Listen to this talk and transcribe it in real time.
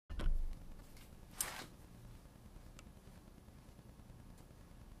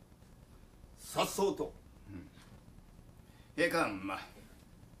さっそうと。ええかんま。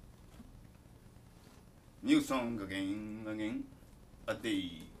ニューソンがげんがげん。あて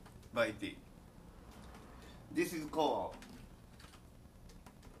い。ばいて。This is called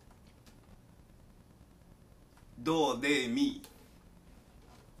どうでみ。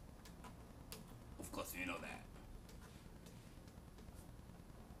Of course you know that.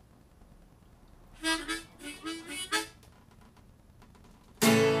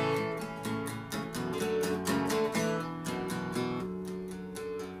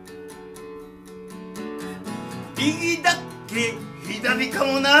 右だっけ左か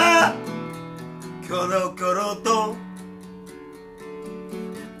もな、きょろきょろと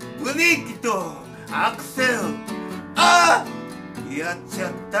ブレーキとアクセル、ああやっちゃ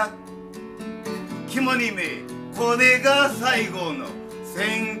った。肝にめ、これが最後の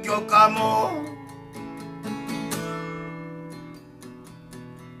選挙かも。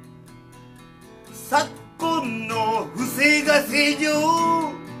昨今の不正が正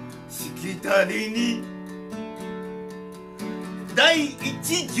常、しきたりに第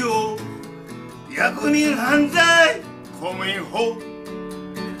一条役人犯罪公務員法、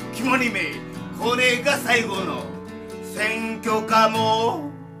肝にめ、これが最後の選挙か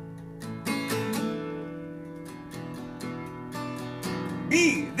も。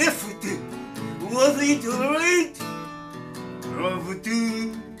Be left was it right? Rove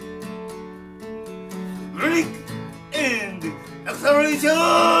to brake and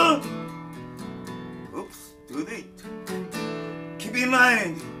acceleration. Oops, too late. Keep in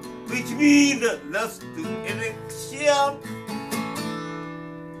mind, which be the last election.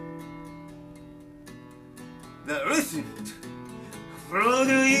 The recent fraud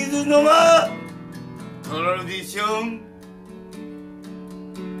is no more tradition.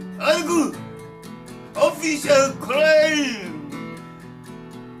 A good official crime.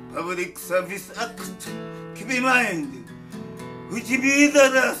 Public Service Act. Keep in mind, which be the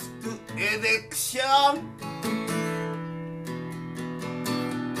last election.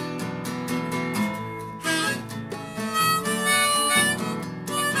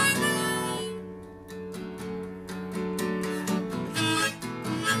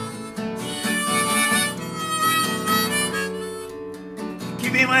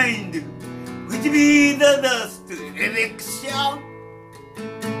 Keep in mind, which be the last election.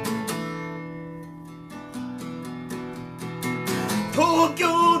 東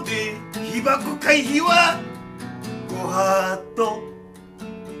京で被爆回避はご法度。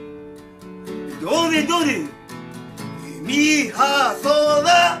どれどれミーハーそう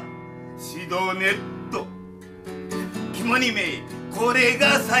ら、指導ネット。肝にめ、これ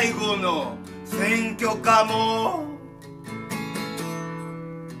が最後の選挙かも。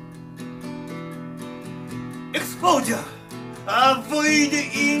Exposure avoid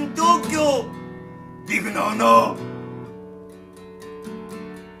in Tokyo. Big no no.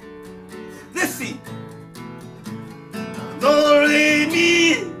 Let's see. どれ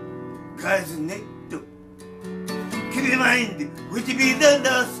みguys net. Keep in mind which be the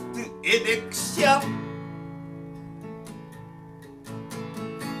last election.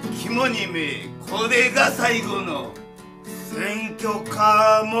 肝にめ、これが最後の選挙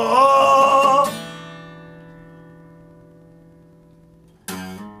かも。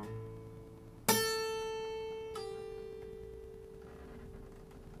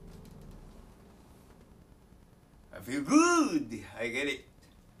I feel good. I get it.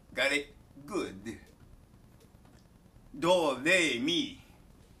 Got it. Good. Do, re, mi.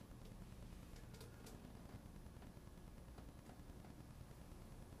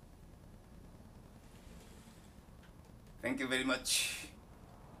 Thank you very much.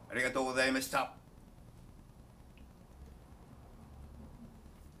 ありがとうございました。